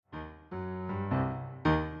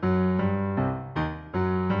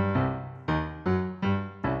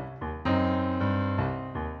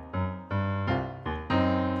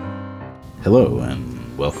Hello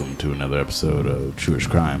and welcome to another episode of Truest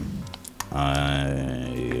Crime. I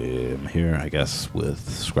am here, I guess, with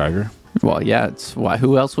Scragger. Well, yeah, it's why.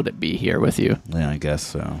 Who else would it be here with you? Yeah, I guess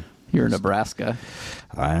so. You're in Nebraska.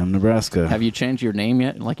 I am Nebraska. Have you changed your name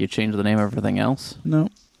yet? Like you changed the name of everything else? No,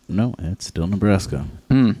 it's still Nebraska.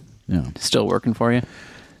 Yeah. Still working for you?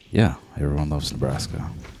 Yeah, everyone loves Nebraska.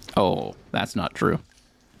 Oh, that's not true.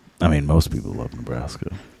 I mean, most people love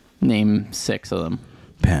Nebraska. Name 6 of them.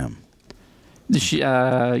 Pam.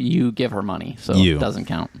 You give her money, so You. it doesn't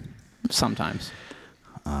count. Sometimes.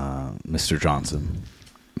 Mr. Johnson.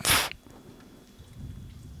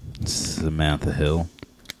 Samantha Hill.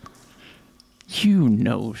 You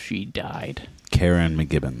know she died. Karen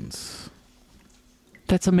McGibbons.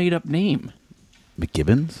 That's a made-up name.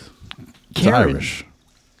 McGibbons? It's Karen. Irish.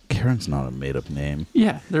 Karen's not a made-up name.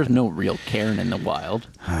 Yeah, there's no real Karen in the wild.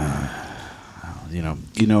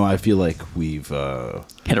 You know, I feel like we've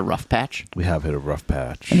Hit a rough patch? we have hit a rough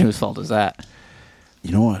patch. And whose fault is that?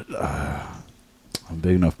 You know what? I'm a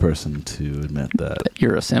big enough person to admit that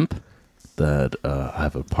You're a simp? I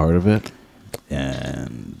have a part of it,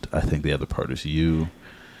 and I think the other part is you.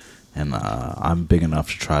 And I'm big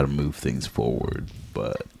enough to try to move things forward,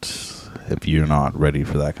 but if you're not ready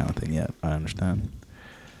for that kind of thing yet, I understand.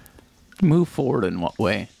 Move forward in what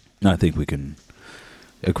way? I think we can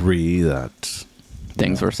agree that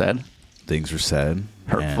Things were said? things are said,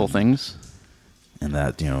 Hurtful and- things? and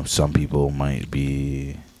that some people might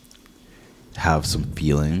have some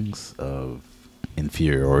feelings of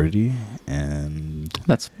inferiority, and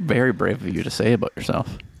That's very brave of you to say about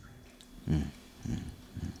yourself.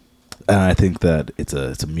 I think that it's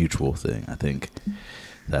a mutual thing. I think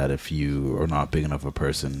that if you are not big enough a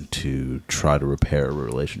person to try to repair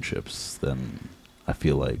relationships, then I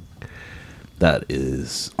feel like that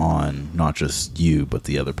is on not just you but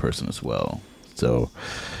the other person as well. So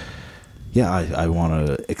yeah, I want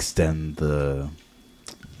to extend the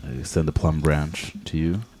plum branch to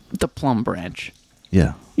you. The plum branch.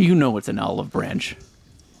 Yeah. You know it's an olive branch.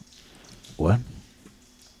 What?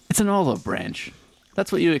 It's an olive branch.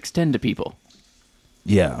 That's what you extend to people.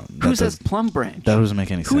 Yeah. Who says plum branch? That doesn't make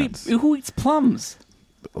any who sense. Who eats plums?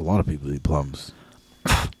 A lot of people eat plums.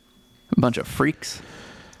 A bunch of freaks.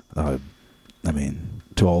 I mean,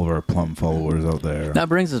 to all of our plum followers out there. That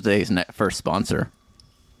brings us to today's first sponsor.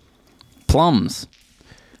 Plums.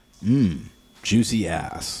 Juicy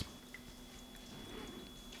ass.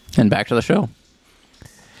 And back to the show.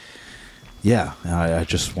 Yeah, I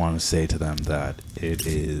just want to say to them that it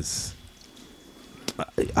is.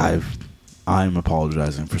 I'm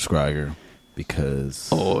apologizing for Scragger because.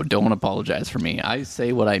 Oh, don't apologize for me. I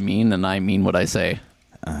say what I mean, and I mean what I say.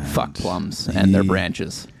 Fuck plums and their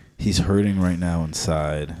branches. He's hurting right now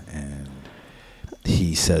inside, and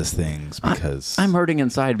he says things because I'm hurting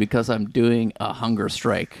inside because I'm doing a hunger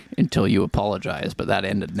strike until you apologize, but that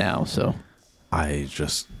ended now, so. I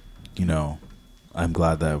just, I'm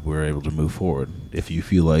glad that we're able to move forward. If you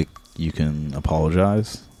feel like you can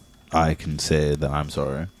apologize, I can say that I'm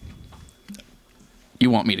sorry.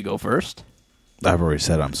 You want me to go first? I've already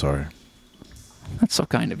said I'm sorry. That's so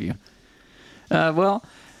kind of you. Well,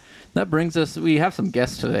 that brings us... We have some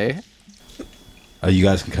guests today. You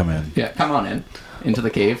guys can come in. Yeah, come on in. Into the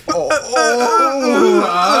cave.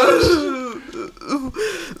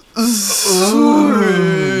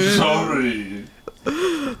 Sorry.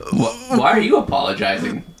 Why are you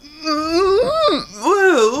apologizing?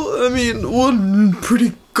 Well, I mean, one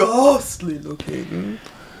pretty ghastly looking.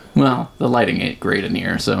 Well, the lighting ain't great in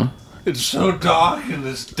here, so... It's so dark in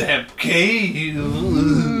this damp cave.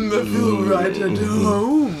 I feel right at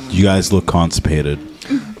home. You guys look constipated.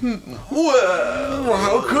 Well,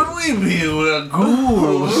 How could we be? We're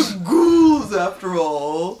ghouls. ghouls after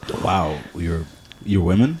all. Wow, you're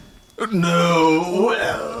women? No.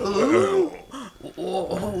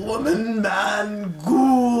 Well, woman, man,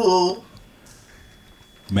 ghoul.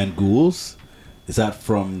 Men ghouls? Is that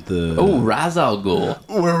from the Oh, Razal Ghul.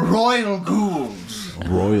 We're royal ghouls.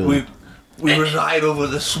 royal? We reside over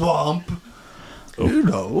the swamp. You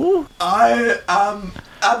know. I am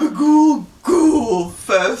Abighoul Ghoul,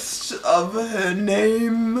 first of her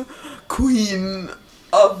name, Queen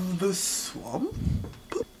of the Swamp.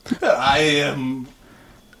 I am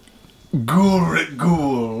Ghoric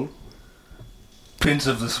Ghoul, Prince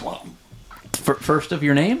of the Swamp. First of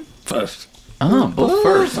your name? First. Oh, both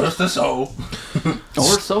first. First or so.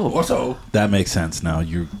 Or so. Or so. That makes sense now.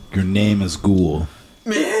 Your name is Ghoul.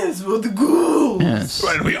 Yes, we're the ghouls. Yes.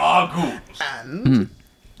 Right, we are ghouls. And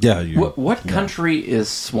Yeah, you. What country is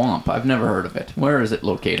Swamp? I've never heard of it. Where is it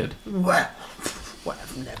located? well,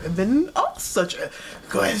 I've never been asked such a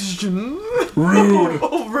question. Rude.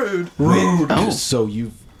 Oh, rude. Wait, so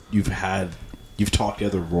you've talked to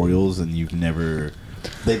other royals and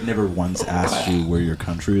they've never once asked you where your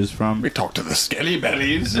country is from? We talked to the skelly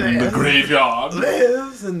bellies in the graveyard.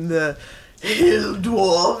 Lives in the hill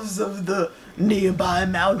dwarves of the nearby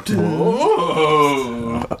mountains.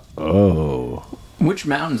 Oh. Which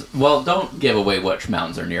mountains? Well, don't give away which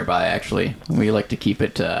mountains are nearby. Actually, we like to keep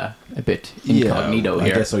it a bit incognito I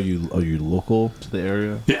here. guess are you local to the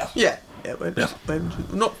area? Yeah. Yeah,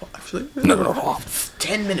 not actually. No.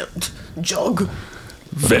 10-minute jog.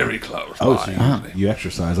 Very close. Oh, by. so you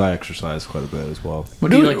exercise. I exercise quite a bit as well.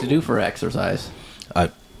 What do you like to do for exercise?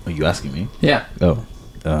 Are you asking me? Yeah, Oh,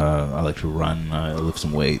 I like to run, lift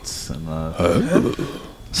some weights, and sounds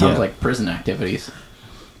Yeah. like prison activities.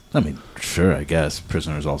 I mean, sure, I guess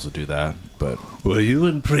prisoners also do that, but Were you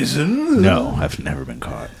in prison? no, I've never been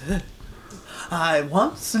caught. I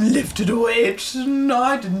once lifted a weight and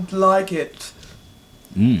I didn't like it.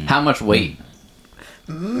 How much weight?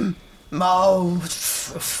 Oh,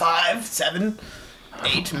 5, 7,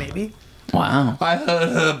 8 maybe. Wow. I heard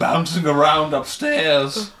her bouncing around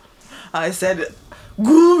upstairs. I said,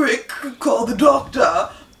 Ghoric, call the doctor.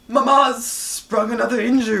 Mama's sprung another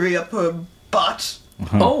injury up her butt.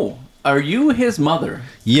 Oh, are you his mother?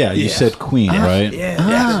 Yeah, you Yes. said queen, right? Yeah.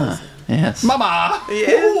 Ah, yes. Mama! Yeah.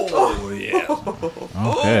 Oh, yeah.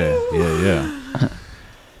 Okay, yeah.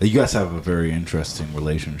 You guys have a very interesting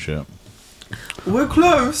relationship. We're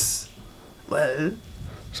close. Well,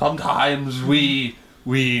 Sometimes we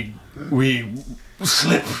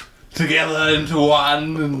slip together into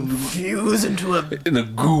one and fuse into a... in a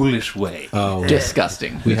ghoulish way. Oh,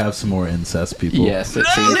 Disgusting. we have some more incest people. Yes, it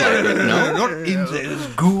seems like it. No. Not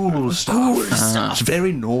incest, ghoul stuff. It's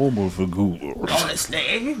very normal for ghouls.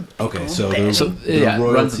 Honestly. Okay, so Benny. the Yeah, it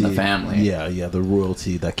royalty, runs in the family. Yeah, the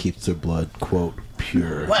royalty that keeps their blood, quote,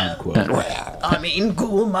 pure, Well, unquote. I mean,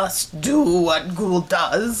 Ghoul must do what Ghoul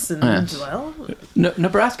does, and, Yes. well...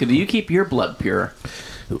 Nebraska, do you keep your blood pure?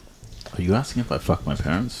 Are you asking if I fuck my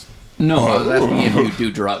parents? No, I was asking if you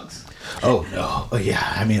do drugs. Oh, no. Oh,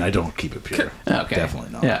 yeah, I mean, I don't keep it pure. Okay.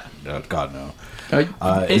 Definitely not. Yeah. No, God, no.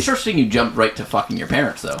 Interesting you jumped right to fucking your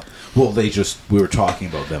parents, though. Well, we were talking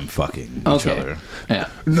about them fucking each other. Yeah.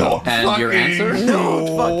 Not And your answer?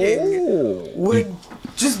 No, fucking... We're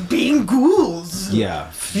just being ghouls. Yeah.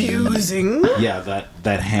 Fusing. Yeah,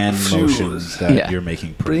 that hand motion that Yeah. you're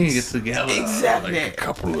making, Bringing it Prince. together Exactly. like a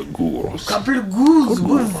couple of ghouls. Couple of ghouls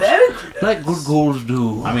were very... Like good ghouls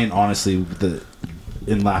do. I mean, honestly, the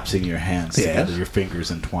enlapsing your hands Yes. together, your fingers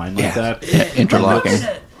entwined like that. Interlocking.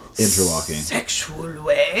 Interlocking. Sexual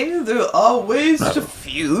way. There are ways to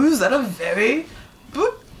fuse that are very...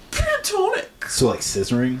 but platonic. So, like,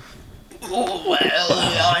 scissoring? Well,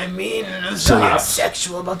 I mean, there's So, nothing yeah.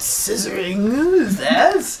 sexual about scissoring.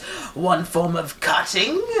 There's one form of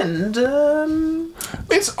cutting, and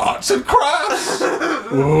It's arts and crafts.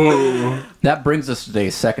 That brings us to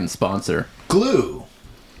today's second sponsor, Glue.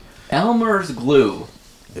 Elmer's Glue.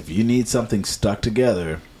 If you need something stuck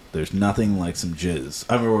together, there's nothing like some jizz.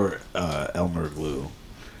 I remember Elmer glue.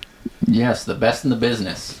 Yes, the best in the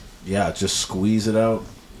business. Yeah, just squeeze it out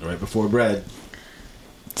right before bread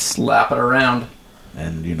Slap it around.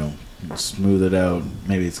 and, smooth it out.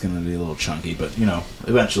 Maybe it's going to be a little chunky, but,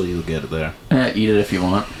 eventually you'll get it there. Eat it if you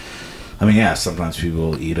want. I mean, yeah, sometimes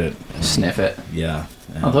people eat it. And, Sniff it. yeah.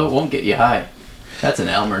 And, Although it won't get you high. That's an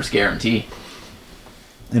Elmer's guarantee.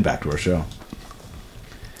 and back to our show.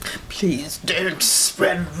 please don't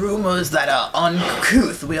spread rumors that are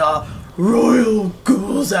uncouth. We are royal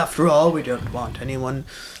ghouls after all. We don't want anyone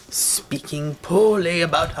speaking poorly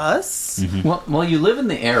about us. Well, you live in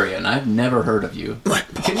the area, and I've never heard of you.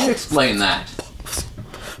 Can you explain that?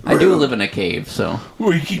 I do live in a cave, so...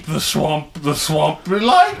 We keep the swamp like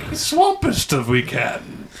swampest if we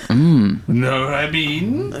can. Know what I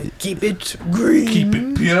mean? Keep it green. Keep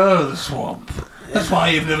it pure, the swamp. That's why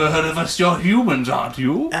you've never heard of us. You're humans, aren't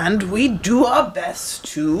you? And we do our best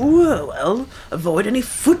to, avoid any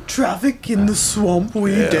foot traffic in the swamp.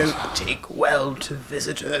 We don't take well to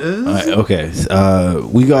visitors. Okay,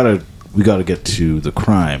 we gotta get to the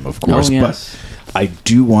crime, of course. Oh, yes. But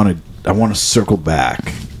I want to circle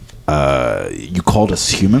back. You called us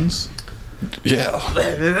humans? Yeah.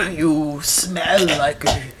 Well, you smell like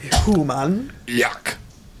a human. Yuck.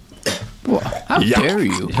 How dare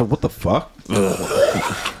you? Yeah, what the fuck?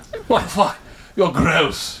 What the fuck? You're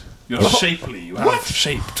gross. You're shapely. You have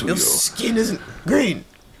shape to Your you. skin isn't green.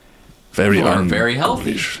 Very You are very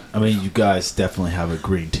healthy. I mean, you guys definitely have a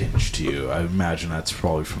green tinge to you. I imagine that's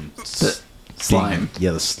probably from Slime.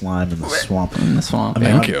 the slime in the swamp. In the swamp. I mean,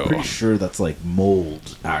 Thank I'm you. pretty sure that's like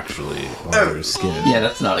mold, actually, on their skin. Yeah,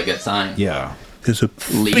 that's not a good sign. Yeah. There's a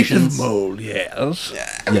Lesions. bit of mold, yes.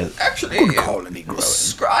 Yeah. Actually, Good colony growing.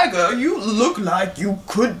 Scriger, you look like you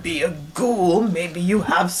could be a ghoul. Maybe you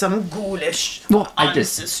have some ghoulish Well, I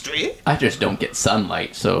just- ancestry. I just don't get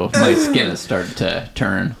sunlight, so my skin has started to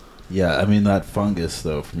turn. Yeah, I mean, that fungus,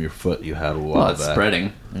 though, from your foot, you had a lot Well, of it's that.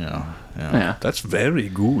 spreading. Yeah. Yeah. That's very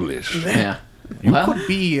ghoulish. Yeah. You Well, could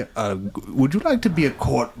be would you like to be a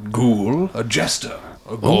court ghoul? A jester?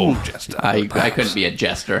 A ghoul jester? I perhaps? couldn't be a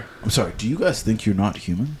jester. I'm sorry, do you guys think you're not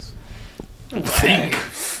humans? think.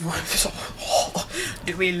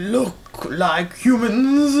 Do we look like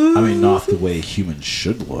humans? I mean, not the way humans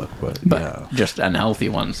should look, but yeah. Just unhealthy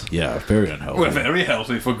ones. Yeah, very unhealthy. We're very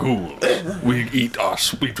healthy for ghoul. We drink our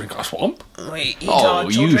swamp. We eat our Oh,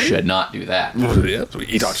 children. you should not do that. Yes, we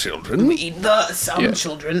eat our children. We eat some Yeah.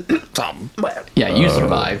 children. Some. Well, Yeah, you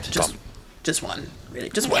survived. just one. Really,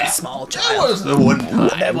 just one small That child. was the one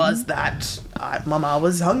There was that. Mama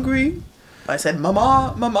was hungry. I said,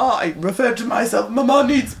 Mama. I referred to myself. Mama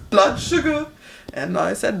needs blood sugar. And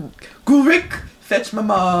I said, Ghoric, fetch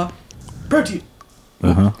Mama protein.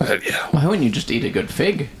 Uh-huh. Yeah. Why wouldn't you just eat a good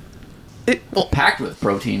fig? Well, Packed with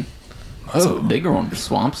protein. Oh. They grow in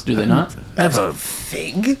swamps, do they not? Ever.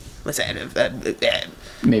 fig? Was that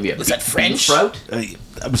Maybe a Was that beet French? sprout?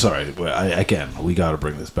 I'm sorry, but again, we got to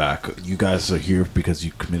bring this back. You guys are here because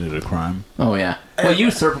you committed a crime. Oh, yeah. Well,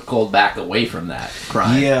 you circled back away from that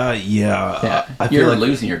crime. Yeah. Yeah. I You're feel like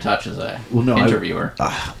losing your touch as a Well, no, interviewer.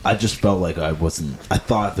 I just felt like I wasn't. I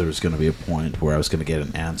thought there was going to be a point where I was going to get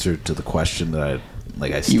an answer to the question that I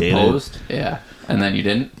You stated. posed? Yeah. And then you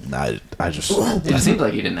didn't? I just. It seems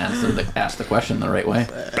like you didn't ask the question the right way.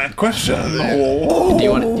 Bad question. Do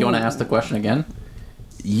you want to ask the question again?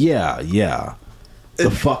 Yeah.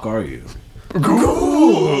 The fuck are you?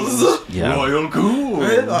 ghouls? Yeah. Royal ghoul.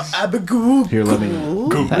 Abighoul. Here, let me.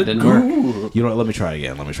 ghoul? That didn't work. You know what? Let me try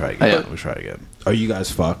again. Yeah. Let me try again. Are you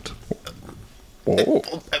guys fucked? Oh.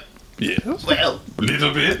 Yes. Well,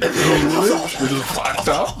 Little bit. Ghoulish. Little fucked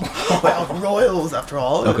up. well, royals after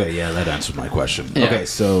all. Okay, yeah, that answered my question. Yeah. Okay,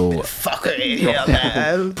 so Fuckery here,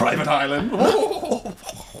 man. Private island.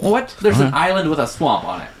 What? There's an island with a swamp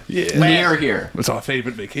on it. Yeah. Near here. It's our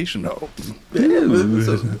favorite vacation home.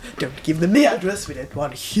 So don't give them the address. We don't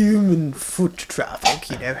want human foot traffic.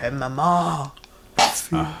 You know, her mama.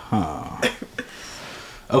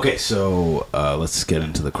 okay, so let's get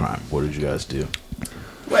into the crime. What did you guys do?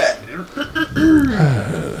 Well,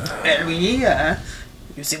 we,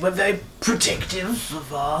 you see, we're very protective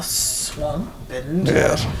of our swamp, and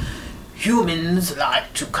Yes. humans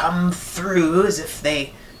like to come through as if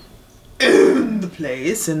they own the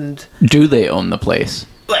place, and, Do they own the place?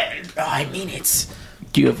 well, I mean, it's...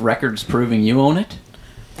 Do you have records proving you own it?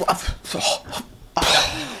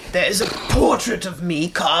 There's a portrait of me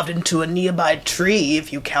carved into a nearby tree,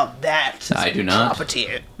 if you count that as I do not. property.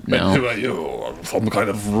 Who No. are you? Some kind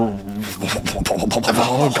of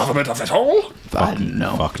government of it all? I don't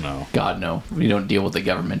know. Fuck no. God, no. We don't deal with the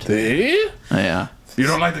government. They? Yeah. You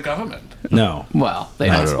don't like the government? No. Well, they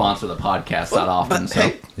Not don't at all. sponsor the podcast that often, But so.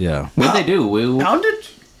 hey, Yeah. When they do, we'll pound it,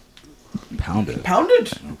 Pound it. pound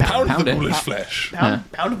it, Pound Pound the it. ghoulish flesh.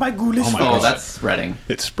 pound my ghoulish Oh my Oh, gosh. that's spreading.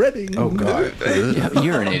 It's spreading. Oh god. Yeah,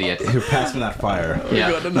 you're an idiot. Here, pass me that fire. Yeah.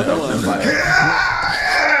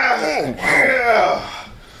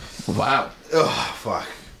 Wow. Oh fuck.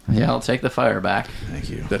 Yeah, I'll take the fire back. Thank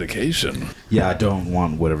you. Dedication. Yeah, I don't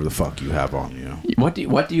want whatever the fuck you have on you. What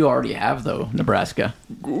do you already have though, Nebraska?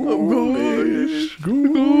 Ghoulish.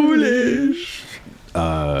 Ghoulish.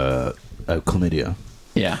 Chlamydia.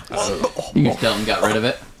 Yeah. You can tell them got rid of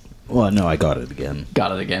it. Well, no, I got it again.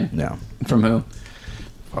 Got it again. No. From who?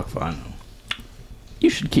 Fuck fine. You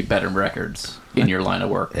should keep better records in your line of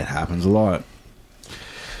work. It happens a lot.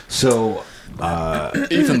 So,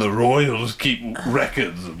 Even the royals keep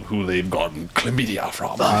records of who they've gotten chlamydia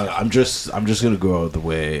from. I'm just gonna go out of the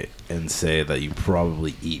way and say that you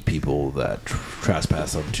probably eat people that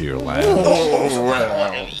trespass onto your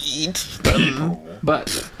land. eat.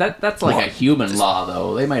 But that's like a human law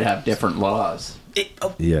though. They might have different laws.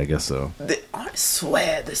 Yeah, I guess so. I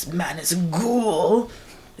swear this man is a ghoul.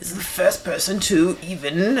 Is the first person to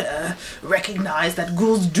even recognize that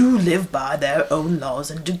ghouls do live by their own laws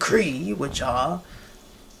and decree, which are,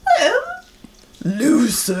 well,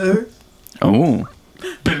 looser. Oh.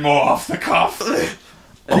 Bit more off the cuff.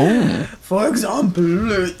 For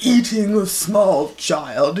example, eating a small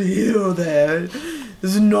child here or there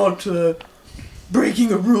is not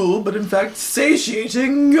breaking a rule, but in fact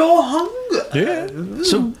satiating your hunger. Yeah.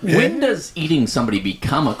 So when does eating somebody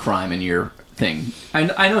become a crime in your thing?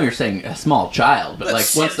 I know you're saying a small child, but like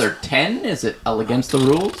That's once it. they're 10, is it against the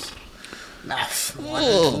rules?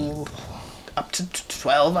 Up to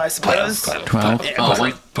 12, I suppose. 12. Yeah,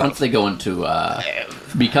 Oh, once they go into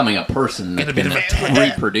becoming a person that Get a bit can of a tang.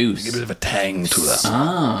 reproduce. Give a bit of a tang to them.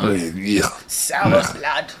 Ah, Yeah. Sour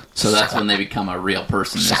blood. so that's when they become a real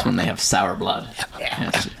person. That's when they have sour blood.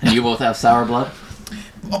 Yeah. Yes. And you both have sour blood?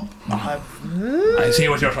 I see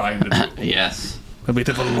what you're trying to do. Yes. A bit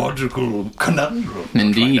of a logical conundrum.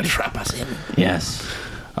 Indeed. Trying to trap us in. Yes.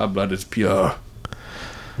 Our blood is pure,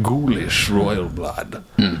 ghoulish royal blood.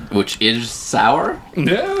 Which is sour?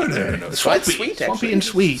 No. It's quite sweet, Swampy actually. and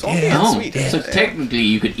sweet. Swampy Yeah. and Oh, sweet. so technically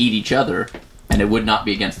you could eat each other, and it would not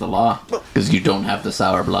be against the law because you don't have the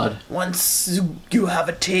sour blood. Once you have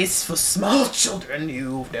a taste for small children,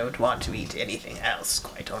 you don't want to eat anything else,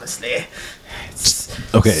 quite honestly. It's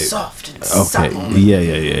Okay. soft and Okay. supple.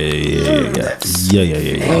 Yeah. That's- Yeah.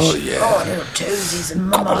 Oh, yeah. Oh, little toesies in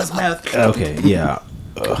Mama's mouth. Okay. Yeah.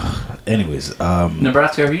 Anyways,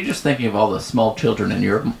 Nebraska, are you just thinking of all the small children in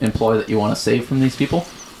your employ that you want to save from these people?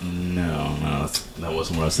 no, that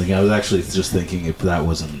wasn't what I was thinking. I was actually just thinking if that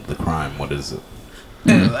wasn't the crime, what is it?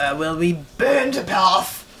 Well, we burned a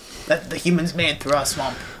path that the humans made through our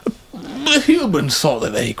swamp. The humans thought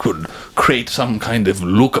that they could create some kind of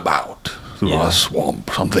lookabout through Yeah. our swamp,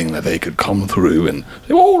 something that they could come through and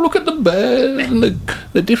say, oh, look at the bears and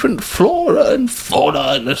the different flora and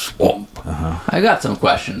fauna in the swamp. I got some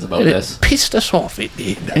questions about And this. it pissed us off, it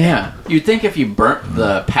did. Yeah, you'd think if you burnt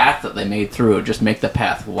the path that they made through, it would just make the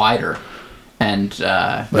path wider, and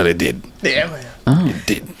Well, it did. Yeah, well, It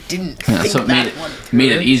did. didn't yeah, think so it that one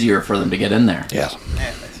made it through. easier for them to get in there. Yes.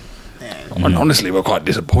 Yeah. And honestly, we're quite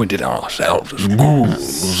disappointed in ourselves as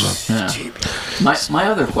ghouls. Yeah. My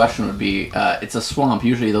other question would be, it's a swamp.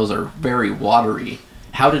 Usually those are very watery.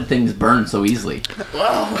 How did things burn so easily?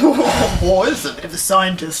 Well, boys, a bit of a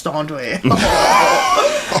scientist, aren't we?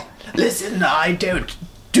 Listen, I don't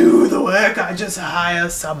do the work. I just hire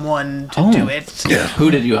someone to do it. Yeah. Who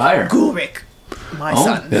did you hire? Ghoric, my Oh,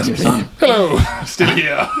 son. your son. Hello. Still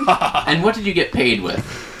here. And what did you get paid with?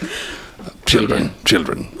 Children.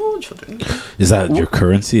 Oh, children. Is that your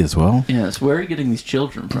currency as well? Yes, where are you getting these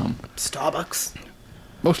children from? Starbucks.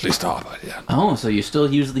 Mostly Starbucks, yeah. Oh, so you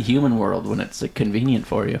still use the human world when it's convenient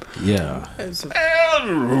for you. Yeah.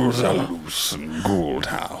 The rules are loose in Ghoul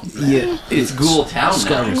Town. Yeah, it's Ghoul Town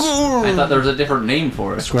now. I thought there was a different name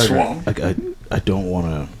for it. Swamp. Like I don't want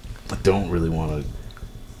to. I don't really want to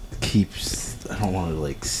keep. I don't want to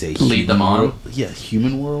like say Lead them human on? world. Yeah,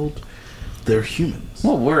 human world. They're humans.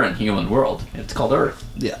 Well, we're in human world. It's called Earth.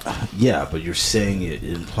 Yeah, but you're saying it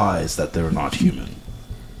implies that they're not human.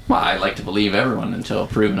 Well, I like to believe everyone until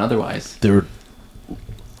proven otherwise. They're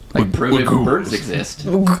Like, prove we're if ghouls. birds exist.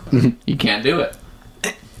 You can't do it.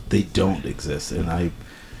 they don't exist, and I've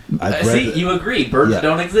read. See, you agree. Birds yeah.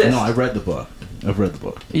 don't exist. No, I've read the book. I've read the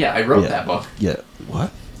book. Yeah, I wrote Yeah. that book. Yeah.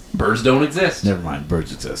 What? Birds don't exist. Never mind.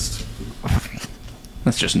 Birds exist.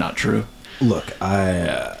 That's just not true. Look,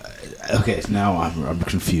 okay, now I'm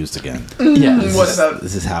confused again. Yeah. What about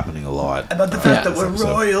This is happening a lot. about the fact Yeah, that we're this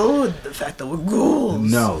episode. royal and the fact that we're ghouls?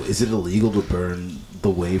 No, is it illegal to burn the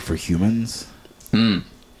way for humans?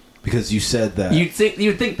 Because you said that. You'd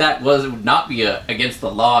think that would not be against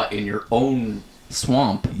the law in your own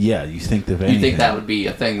swamp. Yeah, you think that. You'd think that would be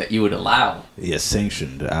a thing that you would allow. Yeah,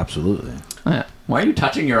 sanctioned, absolutely. Yeah. Why are you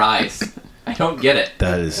touching your eyes? I don't get it.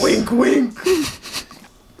 That is. Wink, wink.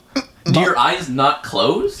 Do your eyes not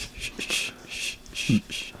close?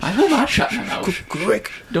 I will not shut my mouth. Ghoric.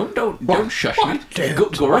 Don't shush me.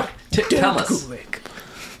 Ghoric, tell us. Ghoric.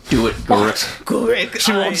 Do it, Ghoric. Ghoric.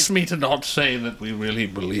 She wants me to not say that we really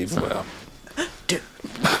believe well.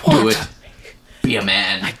 Do it. Be a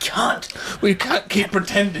man. I can't. We can't keep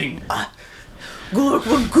pretending. Ghoric,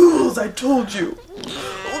 we're ghouls, I told you.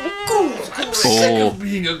 Ghouls. Sick of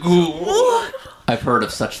being a ghoul. I've heard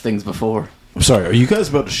of such things before. I'm sorry, are you guys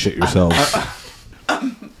about to shit yourselves?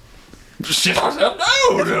 Shit ourselves?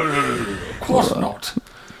 No. Of course not.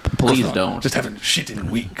 Please don't. Just haven't shit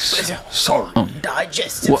in weeks. Sorry.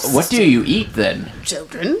 Digestive What do you eat then?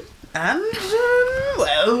 children. And,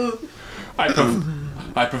 well,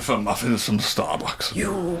 I prefer muffins from Starbucks.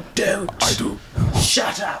 you don't. I do.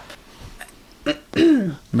 Shut up.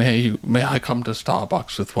 May I come to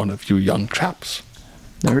Starbucks with one of you young chaps?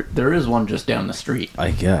 There is one just down the street.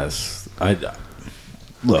 I guess.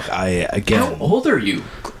 Look, How again. old are you?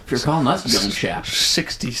 If you're calling us young chaps.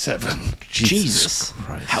 67. Jesus.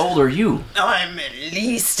 Christ. How old are you? I'm at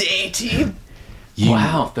least 80.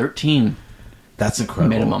 Wow, 13. That's incredible.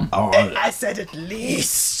 Minimum. I said at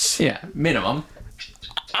least. Yeah, minimum.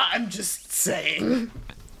 I'm just saying.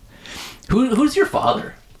 Who's your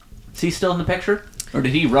father? Is he still in the picture? Or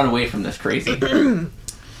did he run away from this crazy?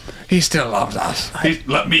 He still loves us.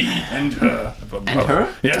 Me and her. And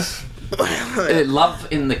her? Yes. Love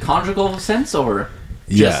in the conjugal sense, or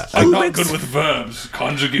Yeah, I'm not good with verbs.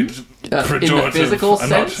 Conjugate, pejorative. in the physical I'm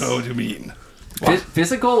sense? not sure what you mean.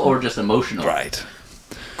 Physical or just emotional? Right.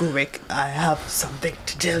 Ghoric, I have something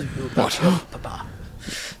to tell you about What? your papa.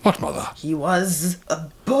 What, mother? He was a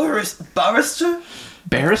barrister?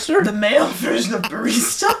 Barrister? The male version of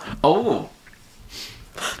barista? Oh.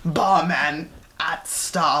 Barman at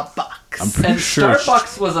Starbucks. I'm pretty And sure.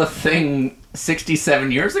 Starbucks was a thing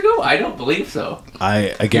 67 years ago? I don't believe so. I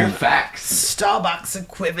Your again. facts. Starbucks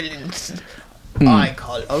equivalent. I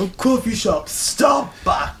call our coffee shop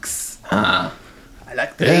Starbucks. I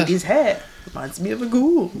like the Yeah. lady's hair. Reminds me of a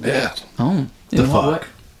ghoul. Yeah. Oh. The In what way? fuck.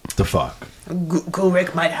 The fuck.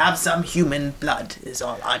 Ghoric might have some human blood, is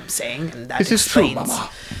all I'm saying, and that It is true, explains Mama.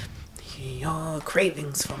 your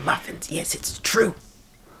cravings for muffins. Yes, it's true.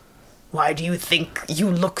 Why do you think you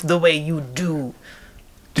look the way you do?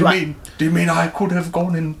 Do you mean I could have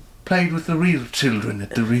gone and played with the real children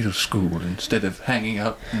at the real school instead of hanging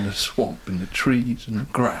out in the swamp and the trees and the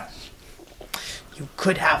grass? You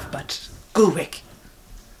could have, but Ghoric,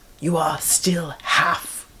 you are still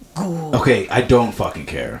half ghoul. Okay, I don't fucking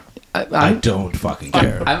care. I don't fucking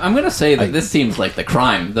care. I'm going to say that this seems like the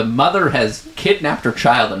crime. The mother has kidnapped her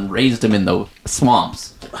child and raised him in the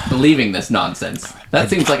swamps, believing this nonsense. That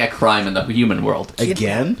seems like a crime in the human world.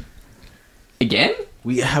 Again? Again?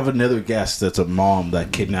 We have another guest that's a mom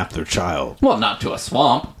that kidnapped their child. Well, not to a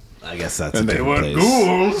swamp. I guess that's And a they different were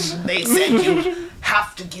place. ghouls. They said you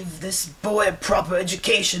have to give this boy a proper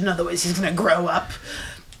education, otherwise he's gonna grow up,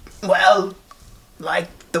 well, like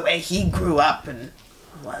the way he grew up, and,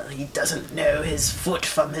 well, he doesn't know his foot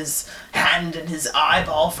from his hand and his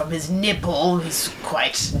eyeball from his nipple. He's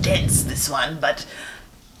quite dense, this one, but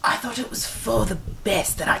I thought it was for the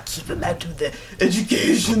best that I keep him out of the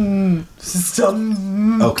education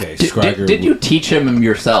system. Okay, Scragger. Did you teach him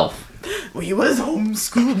yourself? Well, he was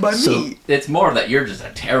homeschooled by So me. it's more that you're just a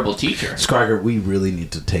terrible teacher. Scragger, we really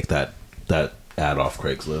need to take that ad off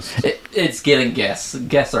Craigslist. It's getting guests.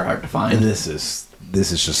 Guests are hard to And find. this is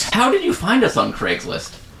just How did you find us on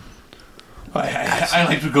Craigslist? I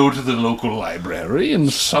like to go to the local library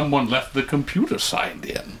and someone left the computer signed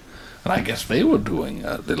in. And I guess they were doing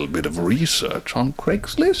a little bit of research on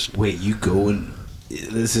Craigslist. wait. You go in.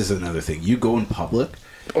 This is another thing. You go in public.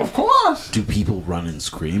 Of course. Do people run and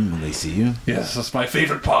scream when they see you? Yes, that's my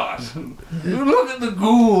favorite part. Look at the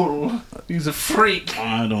ghoul. He's a freak.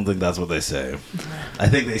 I don't think that's what they say. I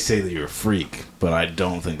think they say that you're a freak, but I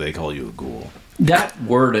don't think they call you a ghoul. That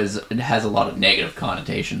word has a lot of negative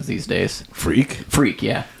connotations these days. Freak? Freak,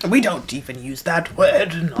 yeah. We don't even use that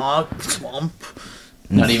word in our swamp.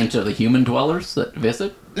 Not even to the human dwellers that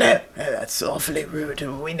visit. No, that's awfully rude.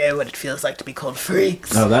 We know what it feels like to be called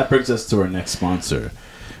freaks. Now that brings us to our next sponsor,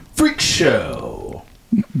 Freak Show.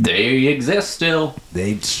 They exist still.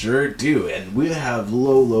 They sure do, and we have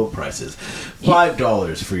low prices.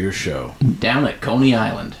 $5 for your show. Down at Coney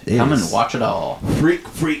Island. Come Yes. and watch it all.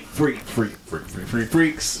 Freaks.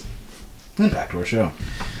 And back to our show.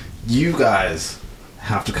 You guys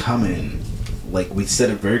have to come in, like we said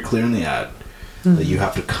it very clear in the ad, that you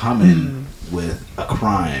have to come in with a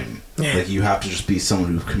crime. Yeah. Like you have to just be someone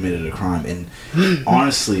who's committed a crime. And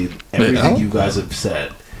honestly, everything you guys have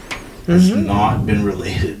said has not been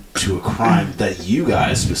related to a crime that you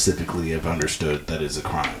guys specifically have understood that is a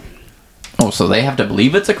crime. Oh, so they have to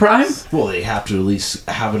believe it's a crime? Well, they have to at least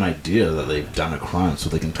have an idea that they've done a crime so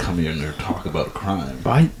they can come here and talk about a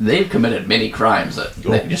crime. They've committed many crimes that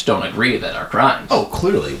they just don't agree that are crimes. Oh,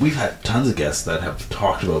 clearly. We've had tons of guests that have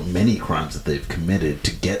talked about many crimes that they've committed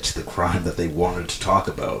to get to the crime that they wanted to talk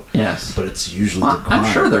about. Yes. But it's usually Well, the crime.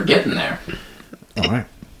 I'm sure they're getting there. All right.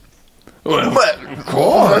 Well, But, of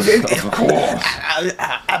course.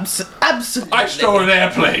 Absolutely. I stole an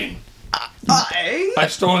airplane. I I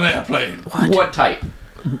stole an airplane. What type?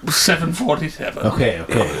 747.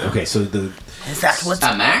 Okay. So Is that what?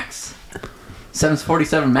 A Max?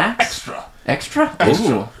 747 Max? Extra. Extra?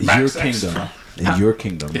 Extra. Ooh. Max your kingdom. extra. In your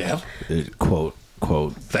kingdom. Yeah. Quote.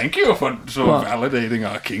 Thank you for validating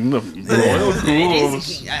our kingdom. Royal It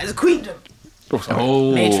ghouls. is a queendom. Oh, sorry.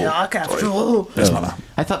 Oh. Matriarch, after all. Yes, mother.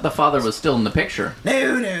 I thought the father was still in the picture.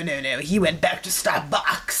 No. He went back to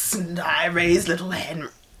Starbucks, and I raised little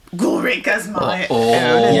Ghoric as my Oh.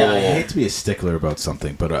 own. Yeah, I hate to be a stickler about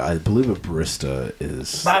something, but I believe a barista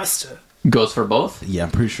is... Master. Goes for both? Yeah,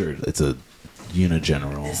 I'm pretty sure it's a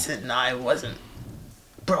unigeneral. Listen, I wasn't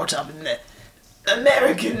brought up in the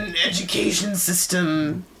American education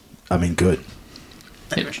system. I mean, good.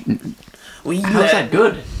 How's that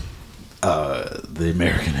good? The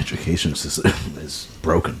American education system is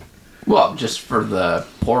broken. Well, just for the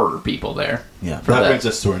poorer people there. Yeah, For that brings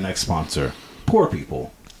us to our next sponsor. Poor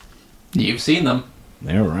people. You've seen them.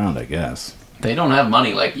 They're around, I guess. They don't have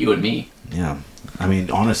money like you and me. Yeah. I mean,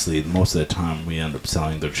 honestly, most of the time we end up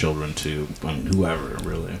selling their children to whoever,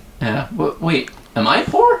 really. Yeah. Wait, am I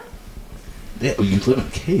poor? Yeah, you live in a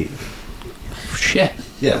cave. Shit.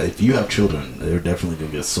 Yeah, if you have children, they're definitely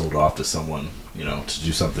going to get sold off to someone, to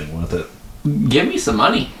do something with it. Give me some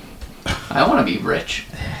money. I want to be rich.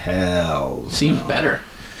 Hell. Seems no. better.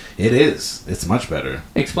 It is. It's much better.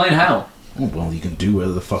 Explain how. Oh, well, you can do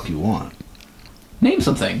whatever the fuck you want. Name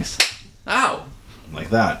some things. Ow. Like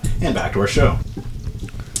that. And back to our show.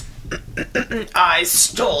 I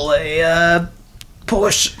stole a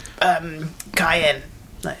Porsche Cayenne.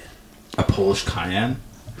 A Polish Cayenne?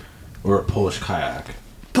 Or a Polish kayak?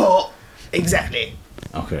 Exactly.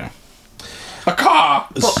 Okay. A car!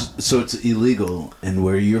 So it's illegal in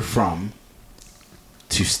where you're from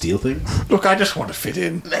to steal things? Look, I just want to fit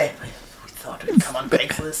in. We thought we'd come on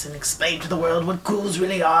Craigslist and explain to the world what ghouls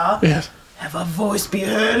really are. Yes. Have our voice be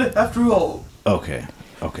heard, after all. Okay.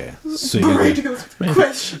 So Great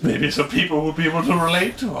question. Maybe some people will be able to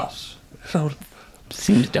relate to us. So,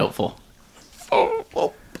 Seems doubtful.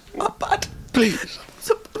 But please.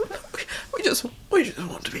 we just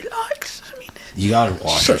want to be liked. I mean, you gotta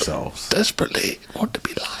watch So yourselves. desperately want to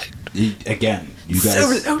be liked. You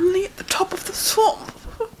guys... so only at the top of the swamp.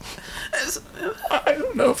 I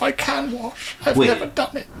don't know if I can wash. I've Wait. never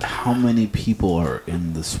done it. How many people are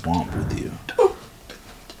in the swamp with you?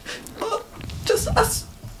 Just us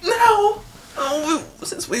now.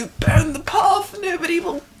 Since we've burned the path, nobody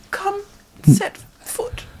will come set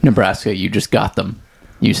foot. Nebraska, you just got them.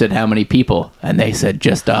 You said how many people, and they said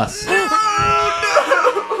just us.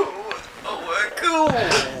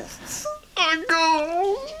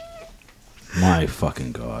 My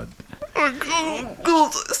fucking god.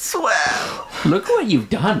 Ghouls are swell. Look what you've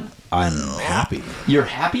done. I'm happy. You're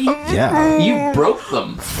happy? Yeah. You broke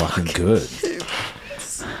them. Fucking good.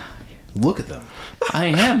 Look at them. I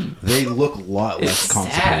am. They look a lot less It's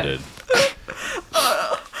constipated.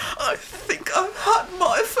 I think I've had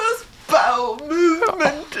my first bowel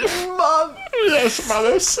movement in months. Yes,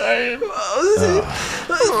 mother, same. Look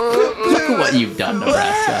at what you've done,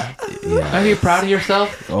 Nebraska. Yeah. Are you proud of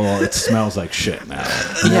yourself? Oh, it smells like shit now.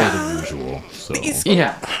 More Yeah. than usual. So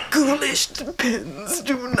Yeah. Ghoulish pins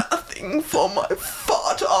do nothing for my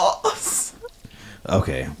fart ass.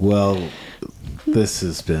 okay. Well, this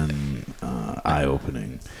has been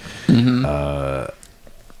eye-opening.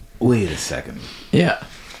 Wait a second. Yeah.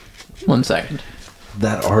 1 second.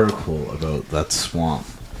 That article about that swamp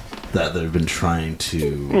that they've been trying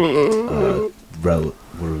to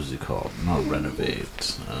what was it called? Not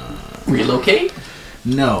renovate. Relocate?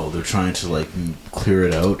 No, they're trying to clear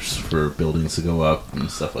it out for buildings to go up and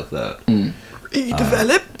stuff like that.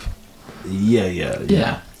 Redevelop? Yeah.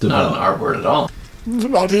 Yeah. Not an R word at all. There's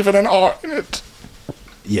not even an R in it.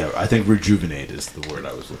 Yeah, I think rejuvenate is the word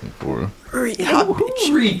I was looking for. Rehab.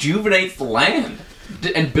 Who rejuvenates the land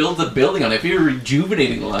and builds a building on it? If you're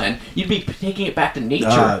rejuvenating the land, you'd be taking it back to nature.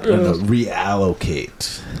 No,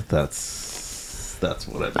 reallocate. That's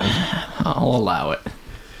what I meant. I'll allow it.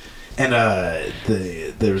 And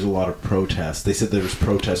there was a lot of protests. They said there was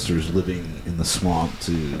protesters living in the swamp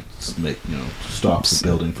to make stop the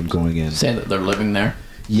building from going in. Saying that they're living there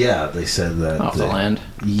Yeah, they said that off the land.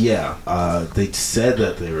 Yeah, they said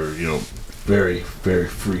that they were very very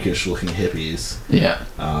freakish looking hippies. Yeah.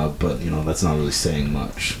 But that's not really saying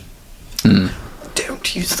much.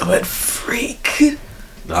 Don't use the word freak.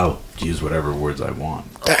 I'll use whatever words I want.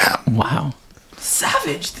 Damn. Wow.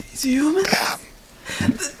 Savage, these humans.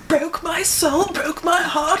 That broke my soul, broke my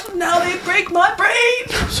heart, and now they break my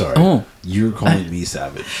brain. Sorry. Oh. You're calling me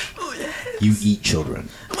savage. Oh, yes. You eat children.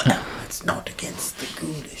 Well, it's not against the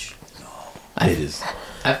ghoulish. No. It is.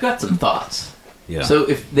 I've got some thoughts. Yeah. So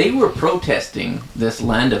if they were protesting this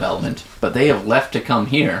land development, but they have left to come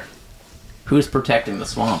here, who's protecting the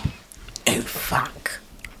swamp? Oh, fuck.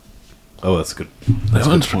 Oh, that's good. No That's a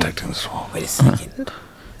one's good point. protecting the swamp. Wait a second.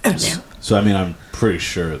 Oh, no. So I mean, I'm pretty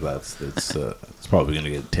sure it's probably going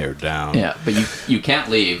to get teared down. Yeah, but you can't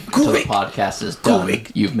leave until the Ghoric. podcast is done.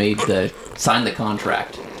 Ghoric. You've signed the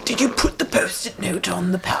contract. Did you put the post-it note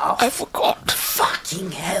on the path? I forgot.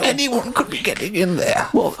 Fucking hell. Anyone could be getting in there.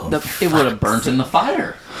 Well, it would have burnt in the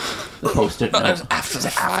fire. The post-it note. After the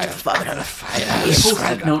fire.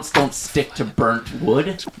 Post-it notes don't stick to burnt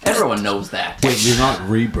wood. Everyone knows that. Wait, you're not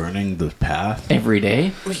re-burning the path? Every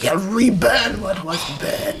day? We can reburn what was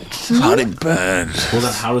burnt. How did burn? Well,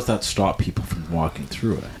 then how does that stop people from walking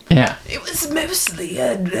through it? Yeah. It was mostly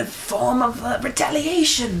a form of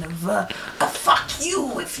retaliation, of a fuck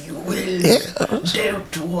you, if you will.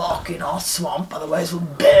 Don't walk in our swamp, otherwise we'll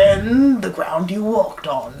burn the ground you walked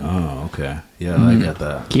on. Oh, okay. Yeah, I get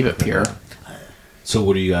that. Keep it pure. So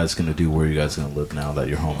what are you guys going to do? Where are you guys going to live now that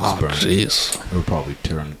your home is burned? Jeez. It'll probably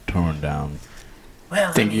torn down.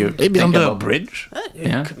 Well, Think you Maybe think under a about- bridge? it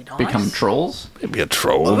Yeah. could be nice. Become trolls? Maybe a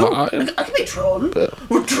troll. I can be a troll.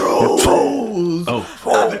 We're trolls. Oh,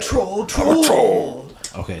 I'm a troll.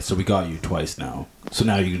 okay, so we got you twice now. So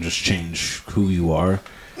now you can just change who you are.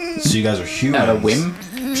 So you guys are humans. At a whim?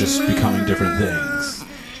 Just becoming different things.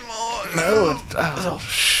 No. Oh,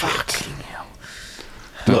 shit.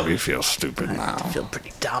 Don't we feel stupid now? I feel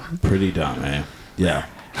pretty dumb. Pretty dumb, eh? Yeah.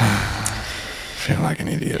 Feel like an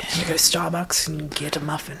idiot. You go to Starbucks and get a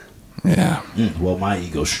muffin. Yeah. Well, my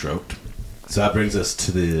ego stroked. So that brings us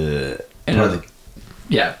to the... Another-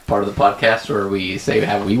 Yeah, part of the podcast where we say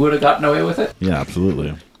how we would have gotten away with it. Yeah,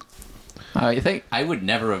 absolutely. I think I would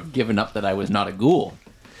never have given up that I was not a ghoul.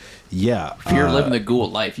 Yeah. If you're living the ghoul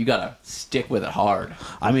life, you gotta stick with it hard.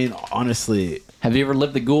 I mean, honestly, Have you ever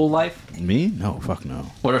lived the ghoul life? me? No, fuck no.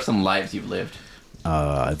 What are some lives you've lived?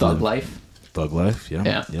 I Thug thought life? Thug life,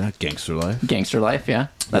 yeah. Yeah. Gangster life. Gangster life, yeah.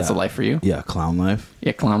 That's Yeah. a life for you. Yeah, clown life.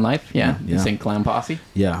 Yeah, clown life, yeah. Yeah. You sing clown posse?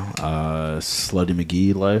 Yeah, Slutty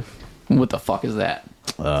McGee life. What the fuck is that?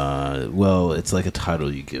 Well, it's like a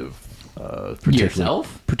title you give.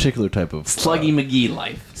 Yourself? Particular type of... Sluggy McGee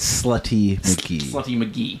life. Slutty McGee. Slutty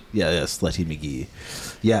McGee. Yeah, Slutty McGee.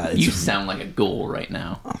 Yeah, it's... You sound like a ghoul right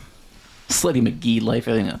now. Slutty McGee life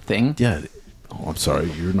ain't a thing. Yeah. Oh, I'm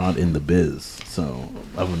sorry, you're not in the biz, so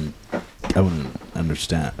I wouldn't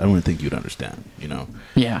understand. I wouldn't think you'd understand, you know?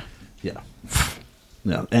 Yeah. Yeah.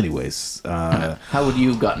 No, anyways. How would you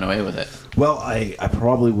have gotten away with it? Well, I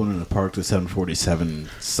probably wouldn't have parked the 747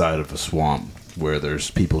 side of a swamp where there's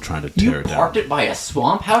people trying to tear You it down. parked it by a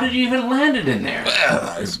swamp? How did you even land it in there?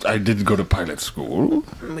 I didn't go to pilot school.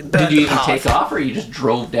 Did you even take off, or you just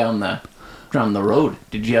drove down the road?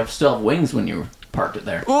 Did you still have wings when you parked it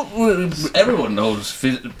there? Well, everyone knows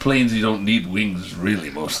planes, you don't need wings really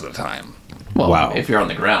most of the time. Well, Wow. if you're on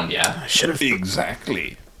the ground, yeah. Should have.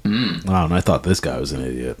 Exactly. Wow, and I thought this guy was an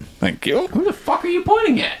idiot. Thank you. Who the fuck are you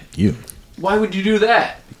pointing at? You. Why would you do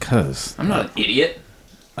that? Because I'm not an idiot.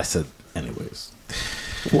 I said, anyways.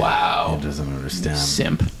 Wow. He doesn't understand.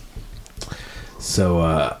 Simp. So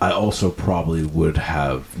I also probably would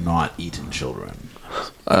have not eaten children.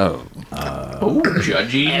 Oh. Oh,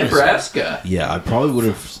 judgy Nebraska. Yeah, I probably would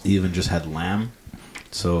have even just had lamb.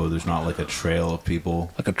 So there's not like a trail of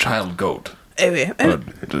people. Like a child goat. Anyway,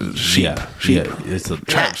 Sheep. Yeah, Sheep. yeah, it's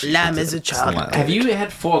a lamb is a child. lamb. Have you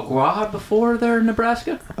had foie gras before there in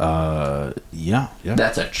Nebraska? Yeah.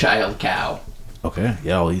 That's a child cow. Okay,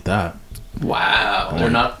 yeah, I'll eat that. Wow. They're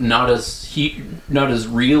not as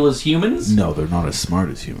real as humans? No, they're not as smart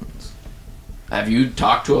as humans. Have you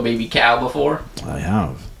talked to a baby cow before? I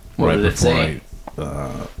have. What did it say?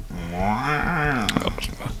 And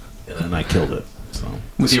then I killed it. So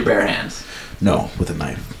With your bare hands. no, with a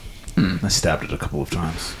knife. I stabbed it a couple of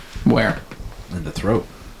times Where? in the throat.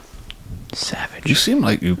 Savage. You seem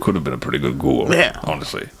like you could have been a pretty good ghoul. Yeah.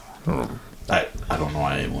 Honestly. I don't know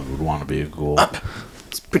why anyone would want to be a ghoul.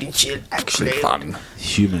 It's pretty chill, actually. Pretty fun.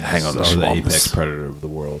 Humans Hang on the are the swamps. apex predator of the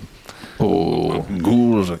world. Oh.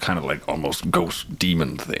 Ghouls are kind of like almost ghost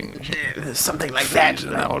demon things. Something like that.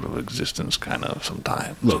 Phasing out of existence kind of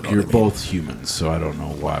sometimes. Look, you know you're what I mean? both humans, so I don't know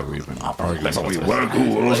why we're even arguing. But we about were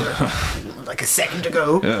ghouls. Like a second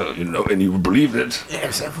ago. Yeah, you know, and you believed it.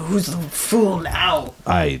 Yeah, so who's the fool now?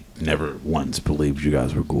 I never once believed you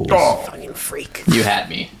guys were ghouls. Oh, Fucking freak. You had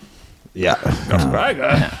me. Yeah. right.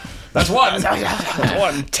 That's one. That's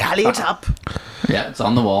one. Tally it up. Yeah, it's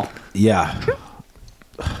on the wall. Yeah.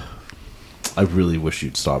 I really wish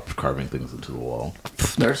you'd stop carving things into the wall.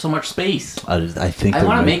 There's so much space. I think I there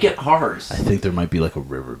want to might- make it ours. I think there might be like a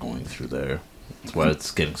river going through there. That's why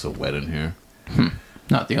it's getting so wet in here.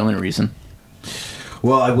 Not the only reason.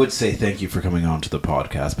 Well, I would say thank you for coming on to the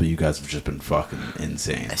podcast, but you guys have just been fucking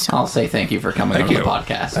insane. I'll say thank you for coming Thank on you. the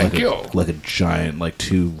podcast. Thank you. Like a giant, like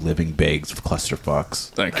 2 living bags of clusterfucks.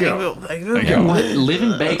 Thank Thank you. you. Thank you. Thank you.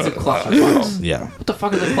 Living bags of clusterfucks. Yeah. What the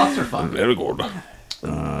fuck is a clusterfuck? Very good.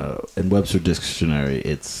 In Webster Dictionary,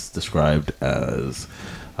 it's described as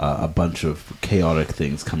a bunch of chaotic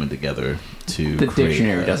things coming together to The create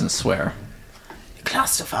dictionary doesn't swear.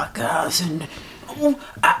 Clusterfuck, and Oh,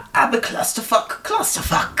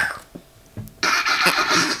 clusterfuck.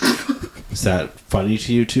 Is that funny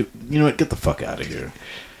to you too? You know what? Get the fuck out of here.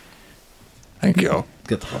 Thank you.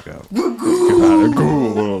 Get the fuck out.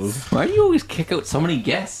 Ghoul. Why do you always kick out so many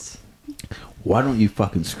guests? Why don't you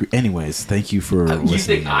fucking screw? Anyways, thank you for listening. You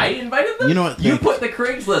think I invited them? You know what? You put the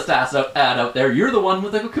Craigslist ad out there. You're the one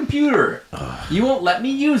with a computer. You won't let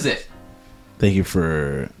me use it. Thank you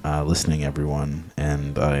for listening, everyone,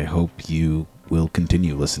 and I hope you will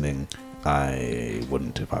continue listening. I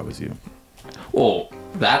wouldn't if I was you. Well,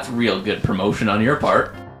 that's real good promotion on your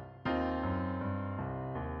part.